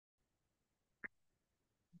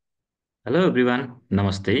Hello everyone,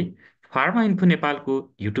 नमस्ते। Pharma info नेपालको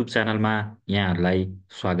YouTube च्यानलमा यहाँहरूलाई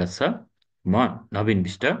स्वागत छ। म नवीन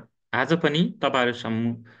विष्ट आज पनि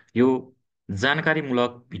तपाईँहरूसम्म यो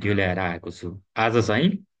जानकारीमूलक भिडियो ल्याएर आएको छु। आज चाहिँ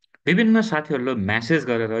विभिन्न साथीहरूले म्यासेज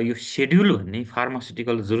गरेर यो सेड्युल भन्ने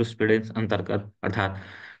फार्मास्युटिकल जुरिस्प्रुडेन्स अन्तर्गत अर्थात्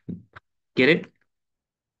के अरे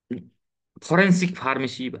फरेन्सिक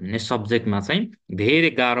फार्मेसी भन्ने सब्जेक्टमा चाहिँ धेरै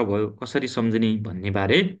गाह्रो भयो कसरी सम्झिने भन्ने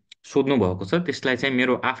बारे सोध्नु भएको छ। त्यसलाई चाहिँ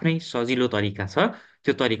मेरो आफ्नै सजिलो तरिका छ,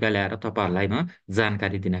 त्यो तरिका ल्याएर तपाईँहरूलाई म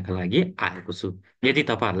जानकारी दिनका लागि आएको छु। यदि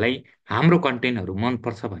तपाईँहरूलाई हाम्रो कन्टेन्टहरू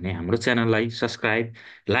मनपर्छ भने हाम्रो च्यानललाई सब्सक्राइब,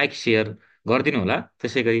 लाइक, सेयर गरिदिनु होला।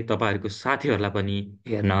 त्यसै गरी तपाईँहरूको साथीहरूलाई पनि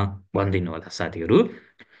हेर्न भनिदिनु होला। साथीहरू,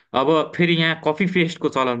 अब फेरि यहाँ कपी पेस्टको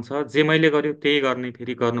चलन छ, जे मैले गर्यो त्यही गर्ने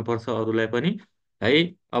फेरि गर्नुपर्छ अरूलाई पनि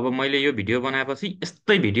है। अब मैले यो भिडियो बनाएपछि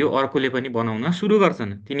यस्तै भिडियो अर्कोले पनि बनाउन सुरु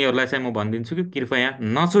गर्छन्। तिनीहरूलाई चाहिँ म भनिदिन्छु कि कृपया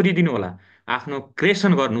नचोरिदिनु होला, आफ्नो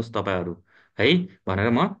क्रिएसन गर्नुहोस् तपाईँहरू है भनेर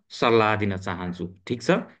म सल्लाह दिन चाहन्छु। ठिक छ।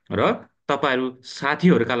 र तपाईँहरू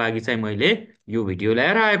साथीहरूका लागि चाहिँ मैले यो भिडियो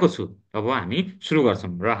ल्याएर आएको छु। अब हामी सुरु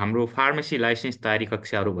गर्छौँ र हाम्रो फार्मेसी लाइसेन्स तयारी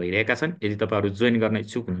कक्षाहरू भइरहेका छन्। यदि तपाईँहरू जोइन गर्न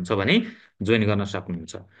इच्छुक हुनुहुन्छ भने जोइन गर्न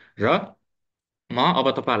सक्नुहुन्छ। र म अब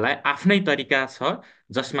तपाईँहरूलाई आफ्नै तरिका छ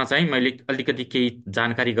जसमा चाहिँ मैले अलिकति केही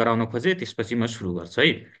जानकारी गराउन खोजेँ, त्यसपछि म सुरु गर्छु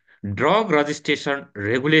है। ड्रग रजिस्ट्रेसन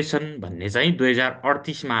रेगुलेसन भन्ने चाहिँ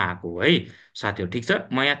 2038मा आएको हो है साथीहरू। ठिक छ।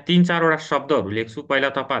 म यहाँ तिन चारवटा शब्दहरू लेख्छु। पहिला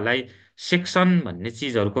तपाईँहरूलाई सेक्सन भन्ने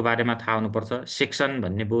चिजहरूको बारेमा थाहा हुनुपर्छ। सेक्सन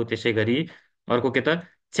भन्ने भयो, त्यसै गरी अर्को के त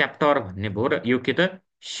च्याप्टर भन्ने भयो, र यो के त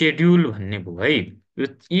सेड्युल भन्ने भयो है।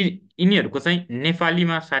 यिनीहरूको चाहिँ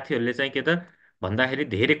नेपालीमा साथीहरूले चाहिँ के त भन्दाखेरि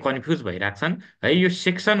धेरै कन्फ्युज भइरहेको छन् है। यो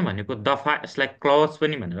सेक्सन भनेको दफा, यसलाई क्लज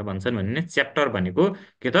पनि भनेर भन्छन् भने च्याप्टर भनेको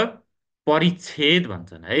के त परिच्छेद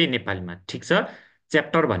भन्छन् है नेपालीमा। ठिक छ।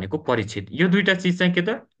 च्याप्टर भनेको परिच्छेद। यो दुईटा चिज चाहिँ के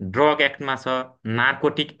त ड्रग एक्टमा छ,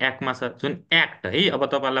 नार्कोटिक एक्टमा छ। जुन एक्ट है, अब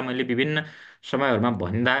तपाईँलाई मैले विभिन्न समयहरूमा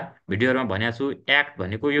भन्दा भिडियोहरूमा भनेको छु, एक्ट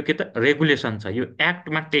भनेको यो के त रेगुलेसन छ, यो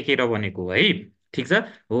एक्टमा टेकेर बनेको हो है। ठिक छ।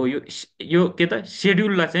 हो यो के त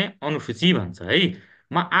सेड्युललाई चाहिँ अनुसूची भन्छ है।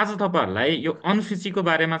 म आज तपाईँहरूलाई यो अनुसूचीको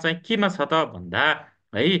बारेमा चाहिँ केमा छ त भन्दा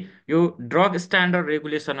है, यो ड्रग स्ट्यान्डर्ड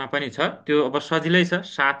रेगुलेसनमा पनि छ। त्यो अब सजिलै छ,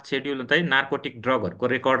 7 सेड्युल चाहिँ नार्कोटिक ड्रगहरूको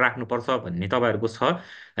रेकर्ड राख्नुपर्छ भन्ने तपाईँहरूको छ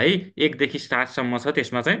है। 1 देखि 7सम्म छ।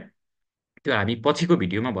 त्यसमा चाहिँ त्यो हामी पछिको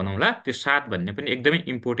भिडियोमा बनाउँला। त्यो 7 भन्ने पनि एकदमै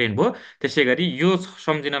इम्पोर्टेन्ट भयो। त्यसै गरी यो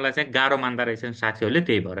सम्झिनलाई चाहिँ गाह्रो मान्दा रहेछन् साथीहरूले,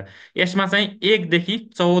 त्यही भएर यसमा चाहिँ 1 देखि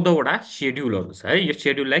 14वटा सेड्युलहरू छ है। यो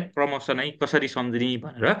सेड्युललाई क्रमशः नै कसरी सम्झिने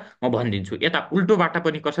भनेर म भनिदिन्छु। यता उल्टोबाट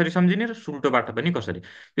पनि कसरी सम्झिने र सुल्टोबाट पनि कसरी।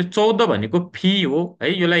 यो 14 भनेको फी हो है,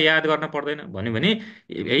 यसलाई याद गर्न पर्दैन। भन्यो भने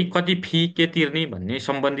है कति फी के तिर्ने भन्ने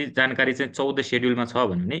सम्बन्धित जानकारी चाहिँ 14 सेड्युलमा छ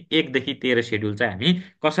भने 1 देखि 13 सेड्युल चाहिँ हामी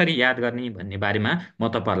कसरी याद गर्ने भन्ने बारेमा म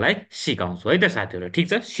तपाईँहरूलाई सिकाउँछु है त साथीहरू। ठिक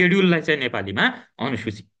छ। सेड्युललाई चाहिँ नेपालीमा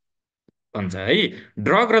अनुसूची भन्छ है।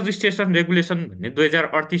 ड्रग रजिस्ट्रेसन रेगुलेसन भन्ने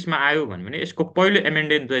 2038मा आयो भने यसको पहिलो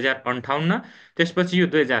एमेन्डेन्ट 2058, त्यसपछि यो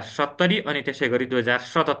 2070 अनि त्यसै गरी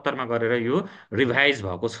 2077मा गरेर यो रिभाइज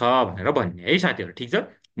भएको छ भनेर भन्ने है साथीहरू। ठिक छ।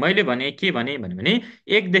 मैले भने के भने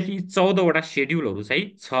 1 देखि 14वटा सेड्युलहरू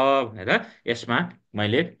चाहिँ छ भनेर यसमा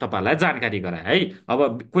मैले तपाईँहरूलाई जानकारी गराएँ है।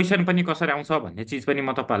 अब क्वेसन पनि कसरी आउँछ भन्ने चिज पनि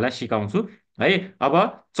म तपाईँहरूलाई सिकाउँछु है। अब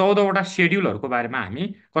 14वटा सेड्युलहरूको बारेमा हामी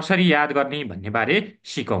कसरी याद गर्ने भन्ने बारे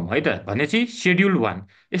सिकौँ है त। भनेपछि सेड्युल 1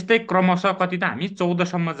 यस्तै क्रमशः कति त हामी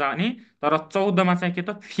 14सम्म जाने, तर 14मा चाहिँ के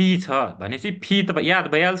त फी छ भनेपछि फी त याद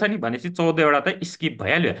भइहाल्छ नि। भनेपछि 14वटा त स्किप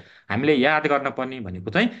भइहाल्यो। हामीले याद गर्न पर्ने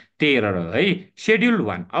भनेको चाहिँ 13 हो है। सेड्युल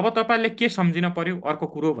 1 अब तपाईँले के सम्झिन पर्यो अर्को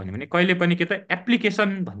कुरो भन्यो भने कहिले पनि के त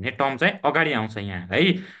एप्लिकेसन भन्ने टर्म चाहिँ अगाडि आउँछ यहाँ है।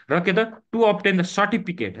 र के त टु अब्टेन द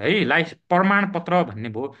सर्टिफिकेट है, प्रमाणपत्र भन्ने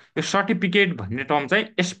भयो, यो सर्टिफिकेट भन्ने टर्म चाहिँ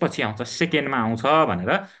यसपछि आउँछ, सेकेन्डमा आउँछ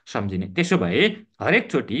भनेर सम्झिने। त्यसो भए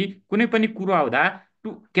हरेकचोटि कुनै पनि कुरो आउँदा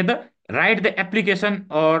टु के त right the application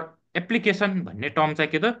or application भन्ने टर्म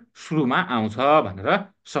चाहिँ के त सुरुमा आउँछ भनेर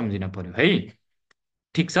सम्झिन पर्यो है।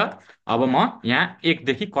 ठिक छ। अब म यहाँ 1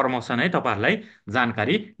 देखि क्रमशः नै तपाईँहरूलाई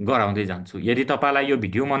जानकारी गराउँदै जान्छु। यदि तपाईँलाई यो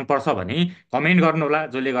भिडियो मनपर्छ भने कमेन्ट गर्नुहोला,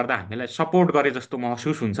 जसले गर्दा हामीलाई सपोर्ट गरे जस्तो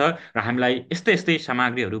महसुस हुन्छ र हामीलाई यस्तै यस्तै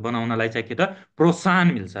सामग्रीहरू बनाउनलाई चाहिँ के त प्रोत्साहन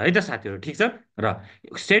मिल्छ है त साथीहरू। ठिक छ। र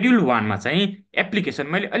सेड्युल 1मा चाहिँ एप्लिकेसन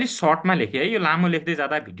मैले अलिक सर्टमा लेखेँ है। यो लामो लेख्दै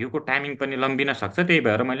जाँदा भिडियोको टाइमिङ पनि लम्बिन सक्छ, त्यही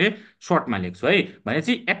भएर मैले सर्टमा लेख्छु है।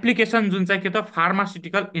 भनेपछि एप्लिकेसन जुन चाहिँ के त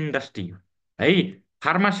फार्मास्युटिकल इन्डस्ट्री है,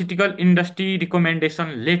 फार्मास्युटिकल इन्डस्ट्री रिकमेन्डेसन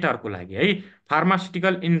लेटरको लागि है,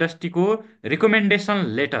 फार्मास्युटिकल इन्डस्ट्रीको रिकमेन्डेसन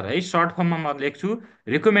लेटर है, सर्ट फर्ममा म लेख्छु।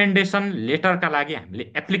 रिकमेन्डेसन लेटरका लागि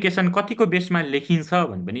हामीले एप्लिकेसन कतिको बेसमा लेखिन्छ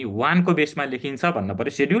भने 1को बेसमा लेखिन्छ भन्न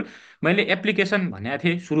पर्यो। सेड्युल मैले एप्लिकेसन भनेको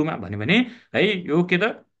थिएँ सुरुमा भने है, यो के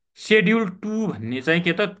त शेड्युल 2 भन्ने चाहिँ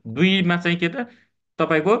के त, दुईमा चाहिँ के त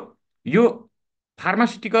तपाईँको यो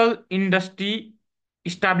फार्मास्युटिकल इन्डस्ट्री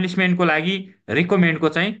इस्टाब्लिसमेन्टको लागि रिकमेन्डको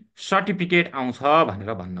चाहिँ सर्टिफिकेट आउँछ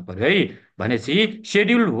भनेर भन्नु पर्यो है। भनेपछि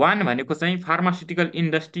शेड्युल 1 भनेको चाहिँ फार्मास्युटिकल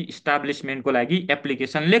इन्डस्ट्री इस्टाब्लिसमेन्टको लागि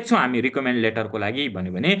एप्लिकेसन लेख्छौँ हामी रिकमेन्ड लेटरको लागि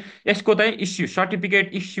भन्यो भने यसको चाहिँ इस्यु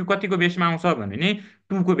सर्टिफिकेट इस्यु कतिको बेसमा आउँछ भने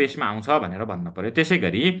 2 को बेसमा आउँछ भनेर भन्नु पर्यो। त्यसै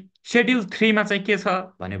गरी शेड्युल 3 मा चाहिँ के छ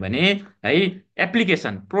भन्यो भने है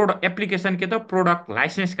एप्लिकेसन के त प्रोडक्ट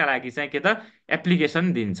लाइसेन्सका लागि चाहिँ के त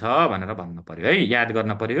एप्लिकेसन दिन्छ भनेर भन्नु पर्यो है। याद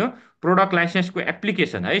गर्न पर्यो प्रोडक्ट लाइसेन्सको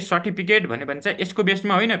एप्लिकेसन है, सर्टिफिकेट भन्यो भने चाहिँ यसको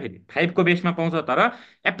बेसमा होइन, फेरि 5 को बेसमा पाउँछ, तर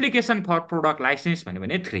एप्लिकेसन फर प्रोडक्ट लाइसेन्स भन्यो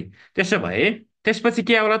भने 3। त्यसो भए त्यसपछि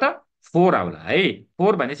के आउला त, 4 आउला है।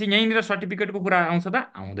 4 भनेपछि यहीँनिर सर्टिफिकेटको कुरा आउँछ त,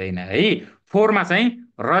 आउँदैन है। 4 मा चाहिँ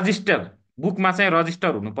रजिस्टर, बुकमा चाहिँ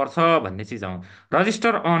रजिस्टर हुनुपर्छ भन्ने चिज आउँछ।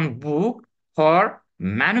 Register on book for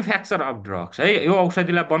manufacture of drugs है, यो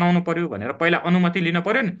औषधिलाई बनाउनु पर्यो भनेर पहिला अनुमति लिन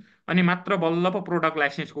पर्यो नि, अनि मात्र बल्ल पो प्रोडक्ट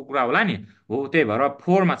लाइसेन्सको कुरा होला नि। हो, त्यही भएर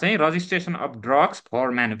 4 मा चाहिँ registration of drugs for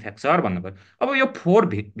manufacture भन्नु पर्यो। अब यो 4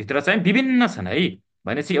 भित्र चाहिँ विभिन्न छन् है।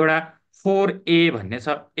 भनेपछि एउटा 4A भन्ने छ,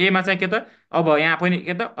 एमा चाहिँ के त, अब यहाँ पनि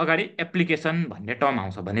के त अगाडि एप्लिकेसन भन्ने टर्म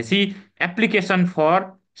आउँछ। भनेपछि application for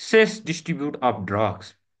sales distribute of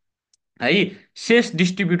drugs है, सेल्स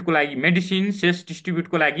डिस्ट्रिब्युटको लागि मेडिसिन सेल्स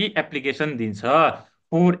डिस्ट्रिब्युटको लागि एप्लिकेसन दिन्छ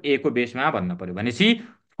 4A को बेसमा भन्नु पर्यो। भनेपछि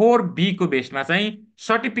 4B को बेसमा चाहिँ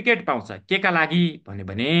सर्टिफिकेट पाउँछ के का लागि भन्यो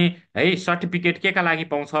भने है, सर्टिफिकेट के का लागि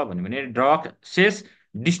पाउँछ भन्यो भने ड्रग सेल्स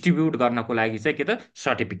डिस्ट्रिब्युट गर्नको लागि चाहिँ के त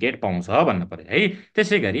सर्टिफिकेट पाउँछ भन्नु पर्यो है।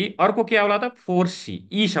 त्यसै गरी अर्को के आउला त, 4C,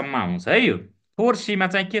 यीसम्म आउँछ है यो। 4C मा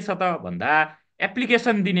चाहिँ के छ त भन्दा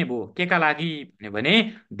एप्लिकेसन दिने भयो के का लागि भन्यो भने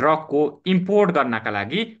ड्रगको इम्पोर्ट गर्नका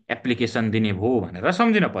लागि एप्लिकेसन दिने भयो भनेर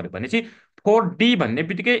सम्झिनु पर्यो। भनेपछि 4D भन्ने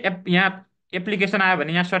बित्तिकै यहाँ एप्लिकेसन आयो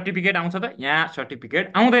भने यहाँ सर्टिफिकेट आउँछ त, यहाँ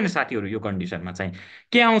सर्टिफिकेट आउँदैन साथीहरू। यो कन्डिसनमा चाहिँ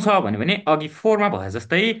के आउँछ भन्यो भने अघि 4 मा भए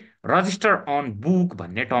जस्तै रजिस्टर अन बुक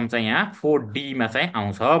भन्ने टर्म चाहिँ यहाँ 4D मा चाहिँ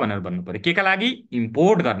आउँछ भनेर भन्नु पर्यो, के का लागि,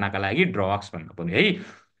 इम्पोर्ट गर्नका लागि ड्रग्स भन्नु पर्यो है।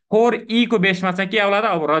 4E को बेसमा चाहिँ के आउला त,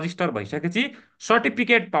 अब रजिस्टर भइसकेपछि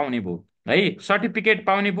सर्टिफिकेट पाउने भयो है, सर्टिफिकेट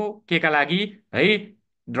पाउने भयो के का लागि है,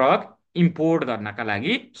 ड्रग इम्पोर्ट गर्नका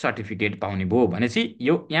लागि सर्टिफिकेट पाउने भयो। भनेपछि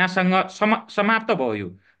यो यहाँसँग समाप्त भयो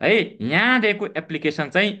यो है। यहाँ दिएको एप्लिकेसन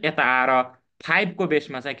चाहिँ यता आएर 5 को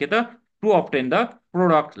बेसमा चाहिँ के त, to obtain the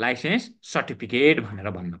product licence certificate भनेर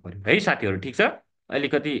भन्न पर्यो है साथीहरू। ठिक छ,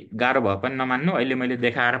 अलिकति गाह्रो भए पनि नमान्नु, अहिले मैले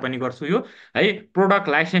देखाएर पनि गर्छु यो है। प्रोडक्ट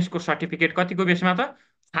लाइसेन्सको सर्टिफिकेट कतिको बेसमा त,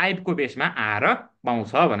 5 को बेसमा आएर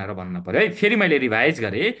पाउँछ भनेर भन्न पर्यो है। फेरि मैले रिभाइज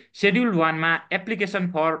गरेँ, शेड्युल 1 मा application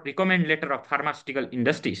for recommend letter of pharmaceutical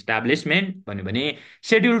industry establishment भन्यो भने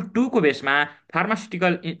शेड्युल 2 को बेसमा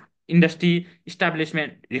pharmaceutical industry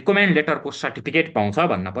establishment recommend लेटरको certificate पाउँछ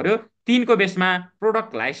भन्न पर्यो। 3 को बेसमा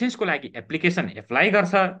प्रोडक्ट लाइसेन्सको लागि एप्लिकेसन एप्लाई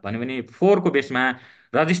गर्छ भन्यो भने 4 को बेसमा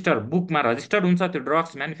रजिस्टर बुकमा रजिस्टर हुन्छ त्यो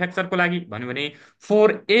ड्रग्स म्यानुफ्याक्चरको लागि भन्यो भने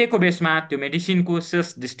 4A को बेसमा त्यो मेडिसिनको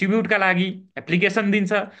सेल्स डिस्ट्रिब्युटका लागि एप्लिकेसन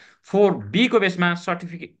दिन्छ। 4B को बेसमा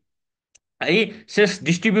सर्टिफिकेट है, सेल्स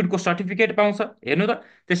डिस्ट्रिब्युटको सर्टिफिकेट पाउँछ हेर्नु त।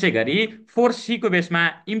 त्यसै गरी 4C को बेसमा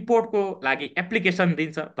इम्पोर्टको लागि एप्लिकेसन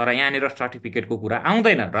दिन्छ, तर यहाँनिर सर्टिफिकेटको कुरा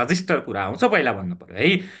आउँदैन, रजिस्टर कुरा आउँछ पहिला भन्नु पर्यो है।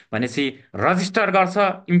 भनेपछि रजिस्टर गर्छ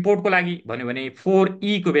इम्पोर्टको लागि भन्यो भने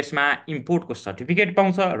 4E को बेसमा इम्पोर्टको सर्टिफिकेट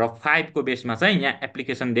पाउँछ, र 5 को बेसमा चाहिँ यहाँ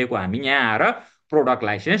एप्लिकेसन दिएको हामी यहाँ आएर प्रोडक्ट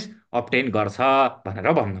लाइसेन्स अप्टेन गर्छ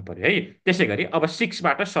भनेर भन्नु पर्यो है। त्यसै गरी अब 6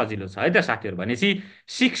 बाट सजिलो छ है त साथीहरू। भनेपछि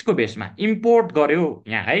 6 को बेसमा इम्पोर्ट गर्यो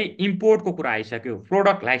यहाँ है, इम्पोर्टको कुरा आइसक्यो,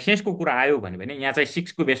 प्रोडक्ट लाइसेन्सको कुरा आयो भने यहाँ चाहिँ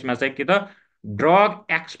 6 को बेसमा चाहिँ के त,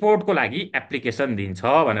 ड्रग एक्सपोर्टको लागि एप्लिकेसन दिन्छ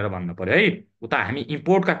भनेर भन्नु पर्यो है। उता हामी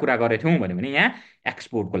इम्पोर्टका कुरा गरेको थियौँ भने यहाँ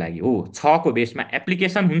एक्सपोर्टको लागि हो। 6 को बेसमा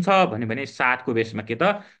एप्लिकेसन हुन्छ भन्यो भने 7 को बेसमा के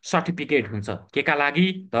त, सर्टिफिकेट हुन्छ के का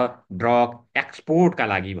लागि त, ड्रग एक्सपोर्टका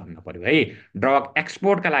लागि भन्नु पर्यो है। ड्रग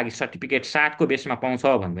एक्सपोर्टका लागि सर्टिफिकेट 7 को बेसमा पाउँछ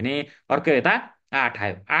भन्यो भने अर्को यता 8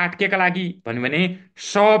 आयो। 8 के का लागि भन्यो भने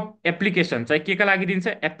सब एप्लिकेसन चाहिँ के का लागि दिन्छ,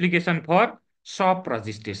 एप्लिकेसन फर सप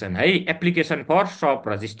रजिस्ट्रेसन है, एप्लिकेसन फर सप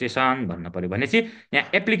रजिस्ट्रेसन भन्न पर्यो। भनेपछि यहाँ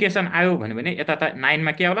एप्लिकेसन आयो भने यता त 9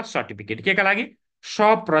 मा के आउला, सर्टिफिकेट के का लागि,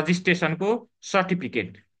 सप रजिस्ट्रेसनको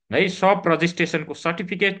सर्टिफिकेट है। सप रजिस्ट्रेसनको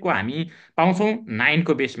सर्टिफिकेटको हामी पाउँछौँ 9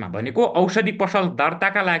 को बेसमा, भनेको औषधि पसल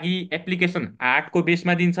दर्ताका लागि एप्लिकेसन 8 को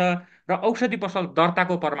बेसमा दिन्छ, र औषधि पसल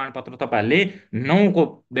दर्ताको प्रमाणपत्र तपाईँहरूले 9 को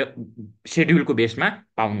सेड्युलको बेसमा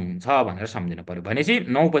पाउनुहुन्छ भनेर सम्झिनु पर्यो। भनेपछि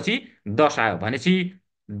 9 पछि 10 आयो। भनेपछि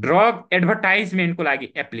ड्रग एडभर्टाइजमेन्टको लागि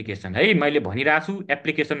एप्लिकेसन है, मैले भनिरहेको छु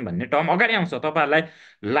एप्लिकेसन भन्ने टर्म अगाडि आउँछ तपाईँहरूलाई।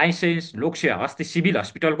 लाइसेन्स लोकसेवा अस्ति सिभिल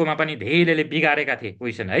हस्पिटलकोमा पनि धेरैले बिगारेका थिए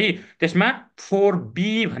क्वेसन है, त्यसमा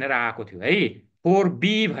 4B भनेर आएको थियो है।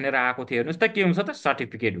 4B भनेर आएको थियो, हेर्नुहोस् त के हुन्छ त,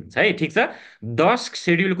 सर्टिफिकेट हुन्छ है। ठिक छ, 10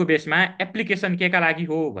 सेड्युलको बेसमा एप्लिकेसन के का लागि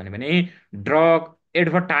हो भन्यो भने ड्रग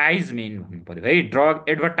एडभर्टाइजमेन्ट भन्नु पर्यो है। ड्रग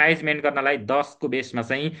एडभर्टाइजमेन्ट गर्नलाई 10 को बेसमा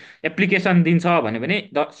चाहिँ एप्लिकेसन दिन्छ भन्यो भने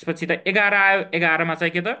 10 पछि त 11 आयो, 11 मा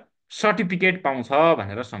चाहिँ के त सर्टिफिकेट पाउँछ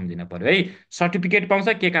भनेर सम्झिन पर्यो है। सर्टिफिकेट पाउँछ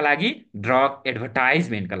के का लागि, ड्रग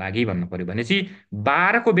एडभर्टाइजमेन्टका लागि भन्नु पर्यो। भनेपछि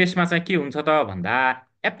 12 को बेसमा चाहिँ के हुन्छ त भन्दा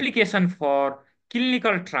एप्लिकेसन फर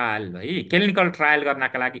क्लिनिकल ट्रायल है, क्लिनिकल ट्रायल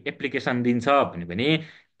गर्नका लागि एप्लिकेसन दिन्छ भन्यो भने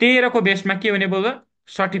 13 को बेसमा के हुने भयो त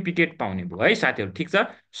सर्टिफिकेट पाउने भयो है साथीहरू। ठिक छ,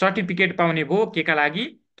 सर्टिफिकेट पाउने भयो के का लागि,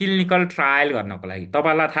 क्लिनिकल ट्रायल गर्नको लागि।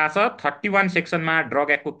 तपाईँलाई थाहा छ 31 सेक्सनमा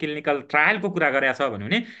ड्रग एक्टको क्लिनिकल ट्रायलको कुरा गरेको छ भन्यो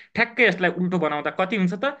भने ठ्याक्कै यसलाई उल्टो बनाउँदा कति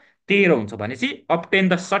हुन्छ त 13 हुन्छ। भनेपछि अप्टेन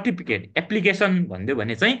द सर्टिफिकेट एप्लिकेसन भनिदियो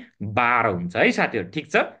भने चाहिँ 12 हुन्छ है साथीहरू।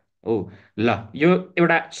 ठिक छ, हो ल, यो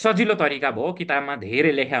एउटा सजिलो तरिका भयो, किताबमा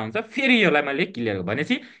धेरै लेखा हुन्छ, फेरि यसलाई मैले क्लियर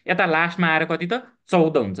भनेपछि यता लास्टमा आएर कति त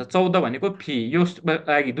 14 हुन्छ। 14 भनेको फी, यो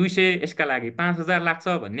लागि 200, यसका लागि 5000 लाग्छ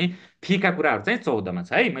भन्ने फीका कुराहरू चाहिँ 14 मा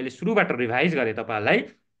छ है। मैले सुरुबाट रिभाइज गरेँ तपाईँहरूलाई,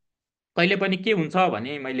 कहिले पनि के हुन्छ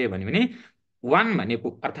भने मैले भने वान भनेको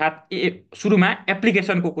अर्थात् सुरुमा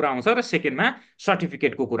एप्लिकेसनको कुरा आउँछ र सेकेन्डमा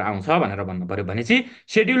सर्टिफिकेटको कुरा आउँछ भनेर भन्नु पर्यो। भनेपछि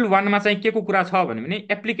सेड्युल 1मा चाहिँ के को कुरा छ भने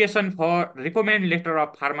application for recommend letter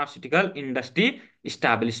of pharmaceutical industry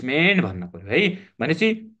establishment भन्नु पर्यो है।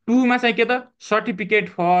 भनेपछि 2मा चाहिँ के त certificate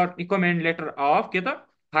for recommend letter of के त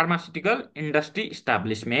फार्मास्युटिकल इन्डस्ट्री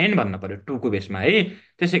इस्टाब्लिसमेन्ट भन्नु पर्यो 2 को बेसमा है।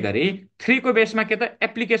 त्यसै गरी 3 को बेसमा के त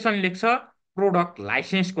एप्लिकेसन लेख्छ प्रोडक्ट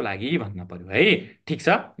लाइसेन्सको लागि भन्न पर्यो है। ठिक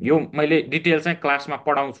छ, यो मैले डिटेल चाहिँ क्लासमा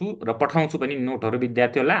पढाउँछु र पठाउँछु पनि नोटहरू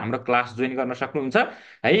विद्यार्थीहरूलाई, हाम्रो क्लास जोइन गर्न सक्नुहुन्छ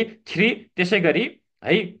है। 3 त्यसै गरी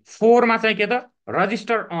है 4मा चाहिँ के त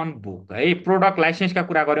रजिस्टर अन बुक है, प्रोडक्ट लाइसेन्सका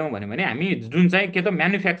कुरा गऱ्यौँ भने हामी जुन चाहिँ के त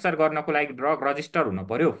म्यानुफ्याक्चर गर्नको लागि ड्रग रजिस्टर हुनु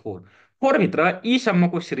पर्यो 4 भित्र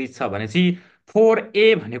यीसम्मको सिरिज छ भनेपछि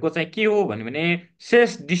 4A भनेको चाहिँ के हो भने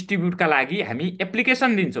सेल्स डिस्ट्रिब्युटका लागि हामी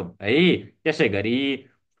एप्लिकेसन दिन्छौँ है। त्यसै गरी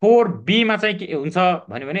 4Bमा चाहिँ के हुन्छ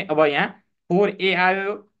भन्यो भने अब यहाँ 4A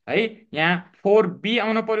आयो है, यहाँ 4B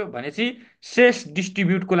आउनु पर्यो भनेपछि सेल्स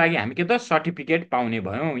डिस्ट्रिब्युटको लागि हामी के त सर्टिफिकेट पाउने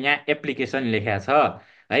भयौँ, यहाँ एप्लिकेसन लेखा छ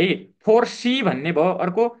है। 4C भन्ने भयो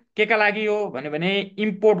अर्को के का लागि हो भन्यो भने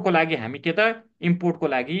इम्पोर्टको लागि हामी के त इम्पोर्टको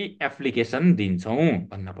लागि एप्लिकेसन दिन्छौँ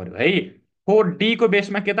भन्न पर्यो है। 4D को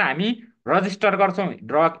बेसमा के त हामी रजिस्टर गर्छौँ,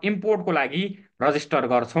 ड्रग इम्पोर्टको लागि रजिस्टर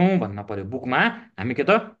गर्छौँ भन्न पर्यो, बुकमा हामी के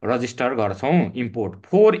त रजिस्टर गर्छौँ इम्पोर्ट।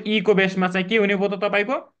 4E को बेसमा चाहिँ के हुने भयो त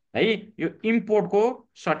तपाईँको है, यो इम्पोर्टको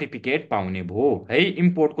सर्टिफिकेट पाउने भयो है,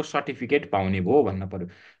 इम्पोर्टको सर्टिफिकेट पाउने भयो भन्न पर्यो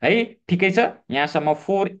है। ठिकै छ, यहाँसम्म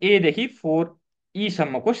 4A देखि 4E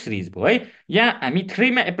सम्मको सिरिज भयो है। यहाँ हामी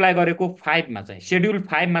 3 मा एप्लाई गरेको 5 मा चाहिँ सेड्युल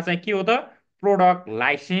 5 मा चाहिँ के हो त प्रोडक्ट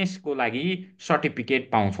लाइसेन्सको लागि सर्टिफिकेट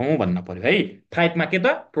पाउँछौँ भन्न पर्यो है। 5 मा के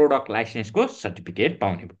त प्रोडक्ट लाइसेन्सको सर्टिफिकेट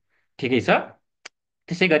पाउने भयो। ठिकै छ,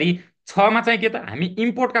 त्यसै गरी 6 मा चाहिँ के त हामी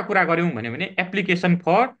इम्पोर्टका कुरा गऱ्यौँ भने एप्लिकेसन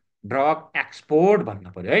फर ड्रग एक्सपोर्ट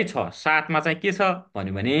भन्न पर्यो है। 6 7 मा चाहिँ के छ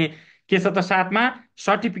भन्यो भने के छ त 7 मा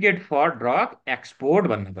सर्टिफिकेट फर ड्रग एक्सपोर्ट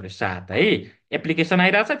भन्न पर्यो 7 है, एप्लिकेसन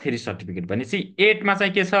आइरहेछ फेरि सर्टिफिकेट। भनेपछि 8 मा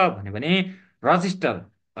चाहिँ के छ भन्यो भने रजिस्टर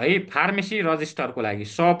है, फार्मेसी रजिस्टरको लागि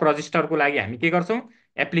सप रजिस्टरको लागि हामी के गर्छौँ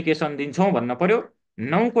एप्लिकेसन दिन्छौँ भन्न पर्यो।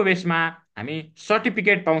 9 को बेसमा हामी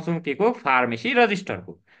सर्टिफिकेट पाउँछौँ के को फार्मेसी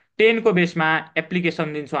रजिस्टरको। 10 को बेसमा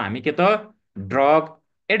एप्लिकेसन दिन्छौँ हामी के त ड्रग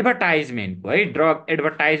एडभर्टाइजमेन्टको है, ड्रग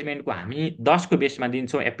एडभर्टाइजमेन्टको हामी 10 को बेसमा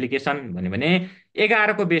दिन्छौँ एप्लिकेसन भन्यो भने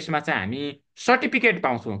 11 को बेसमा चाहिँ हामी सर्टिफिकेट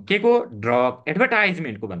पाउँछौँ के को ड्रग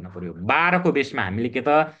एडभर्टाइजमेन्टको भन्न पर्यो। 12 को बेसमा हामीले के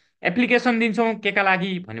त एप्लिकेसन दिन्छौँ के का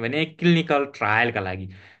लागि भन्यो भने क्लिनिकल ट्रायलका लागि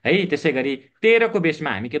है। त्यसै गरी 13 को बेसमा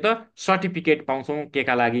हामी के त सर्टिफिकेट पाउँछौँ के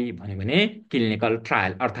का लागि भन्यो भने क्लिनिकल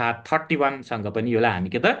ट्रायल, अर्थात् 31 सँग पनि यसलाई हामी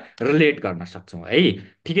के त रिलेट गर्न सक्छौँ है।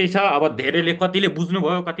 ठिकै छ, अब धेरैले कतिले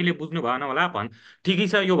बुझ्नुभयो कतिले बुझ्नु भएन होला ठिकै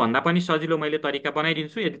छ, यो भन्दा पनि सजिलो मैले तरिका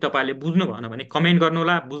बनाइदिन्छु। यदि तपाईँहरूले बुझ्नु भएन भने कमेन्ट गर्नु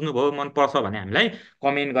होला, बुझ्नुभयो मन पर्छ भने हामीलाई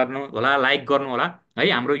कमेन्ट गर्नु होला, लाइक गर्नु होला है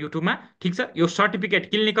हाम्रो युट्युबमा। ठिक छ, यो सर्टिफिकेट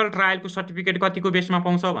क्लिनिकल ट्रायलको सर्टिफिकेट कतिको बेसमा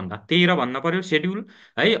पाउँछ भन्दा 13 भन्न पर्यो सेड्युल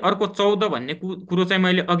है। अर्को 14 भन्ने कुरो चाहिँ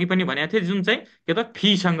मैले अघि पनि भनेको थिएँ, जुन चाहिँ के त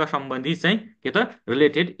फीसँग सम्बन्धित चाहिँ के त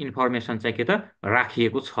रिलेटेड इन्फर्मेसन चाहिँ के त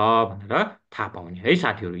राखिएको छ भनेर थाहा पाउने है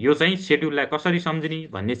साथीहरू। यो चाहिँ सेड्युललाई कसरी सम्झिने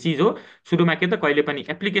भन्ने चिज हो। सुरुमा के त कहिले पनि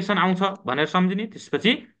एप्लिकेसन आउँछ भनेर सम्झिने,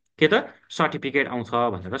 त्यसपछि के त सर्टिफिकेट आउँछ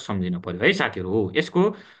भनेर सम्झिनु पर्यो है साथीहरू। हो, यसको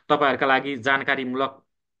तपाईँहरूका लागि जानकारीमूलक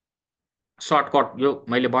सर्टकट यो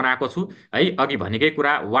मैले बनाएको छु है। अघि भनेकै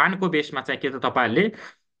कुरा 1 को बेसमा चाहिँ के त तपाईँहरूले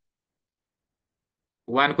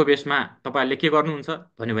 1 को बेसमा तपाईँहरूले के गर्नुहुन्छ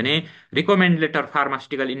भन्यो भने रिकमेन्ड लेटर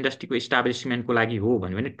फार्मास्युटिकल इन्डस्ट्रीको इस्टाब्लिसमेन्टको लागि हो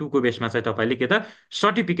भन्यो भने 2 को बेसमा चाहिँ तपाईँले के त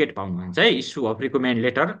सर्टिफिकेट पाउनुहुन्छ है, issue of recommend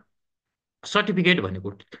letter certificate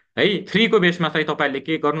भनेको है थ्रीको बेसमा चाहिँ तपाईँले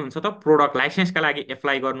के गर्नुहुन्छ त प्रोडक्ट लाइसेन्सका लागि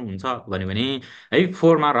एप्लाई गर्नुहुन्छ भन्यो भने है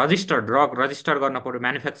फोरमा रजिस्टर ड्रग रजिस्टर गर्न पर्यो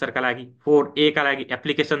म्यानुफ्याक्चरका लागि, फोर एका लागि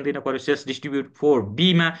एप्लिकेसन दिन पर्यो सेल्स डिस्ट्रिब्युट, फोर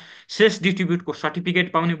बीमा सेल्स डिस्ट्रिब्युटको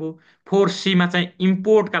सर्टिफिकेट पाउने भयो, फोर सीमा चाहिँ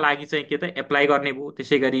इम्पोर्टका लागि चाहिँ के त एप्लाई गर्ने भयो,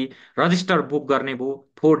 त्यसै गरी रजिस्टर बुक गर्ने भयो,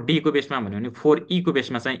 फोर डीको बेसमा भन्यो भने फोर ईको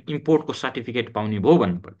बेसमा चाहिँ इम्पोर्टको सर्टिफिकेट पाउने भयो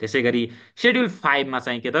भन्नु पर्यो। त्यसै गरी सेड्युल फाइभमा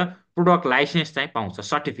चाहिँ के त प्रोडक्ट लाइसेन्स चाहिँ पाउँछ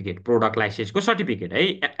सर्टिफिकेट, प्रोडक्ट लाइसेन्सको सर्टिफिकेट है।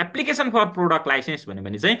 एप्लिकेसन फर प्रोडक्ट लाइसेन्स भन्यो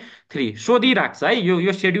भने चाहिँ थ्री सोधिराख्छ है,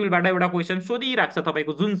 यो सेड्युलबाट एउटा क्वेसन सोधिराख्छ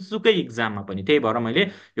तपाईँको जुनसुकै इक्जाममा पनि, त्यही भएर मैले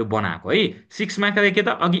यो बनाएको है। सिक्समा के त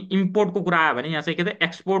अघि इम्पोर्टको कुरा आयो भने यहाँ चाहिँ के त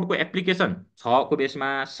एक्सपोर्टको एप्लिकेसन, छको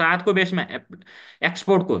बेसमा सातको बेसमा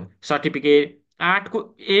एक्सपोर्टको सर्टिफिकेट, आठको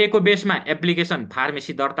एको बेसमा एप्लिकेसन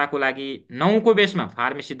फार्मेसी दर्ताको लागि, नौको बेसमा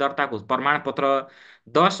फार्मेसी दर्ताको प्रमाणपत्र,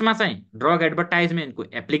 दसमा चाहिँ ड्रग एडभर्टाइजमेन्टको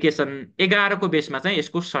एप्लिकेसन, एघारको बेसमा चाहिँ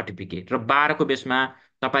यसको सर्टिफिकेट, र बाह्रको बेसमा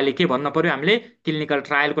तपाईँले के भन्न पर्यो हामीले क्लिनिकल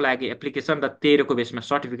ट्रायलको लागि एप्लिकेसन, र तेह्रको बेसमा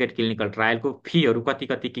सर्टिफिकेट क्लिनिकल ट्रायलको फीहरू कति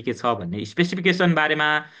कति के छ भन्ने स्पेसिफिकेसन बारेमा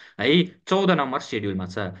है 14 नम्बर सेड्युलमा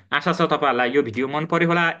छ। आशा छ तपाईँहरूलाई यो भिडियो मन पर्यो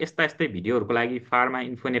होला। यस्ता यस्तै भिडियोहरूको लागि फार्मा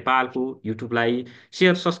इन्फो नेपालको युट्युबलाई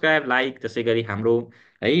सेयर सब्सक्राइब लाइक, त्यसै गरी हाम्रो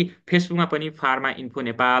है फेसबुकमा पनि फार्मा इन्फो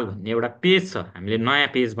नेपाल भन्ने एउटा पेज छ, हामीले नयाँ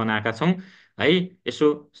पेज बनाएका छौँ है, यसो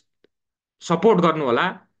सपोर्ट गर्नु होला।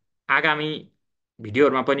 आगामी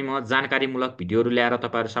भिडियोहरूमा पनि म जानकारीमूलक भिडियोहरू ल्याएर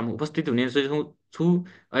तपाईँहरू सामु उपस्थित हुने छु।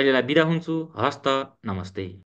 अहिलेलाई बिदा हुन्छु। हस्त नमस्ते।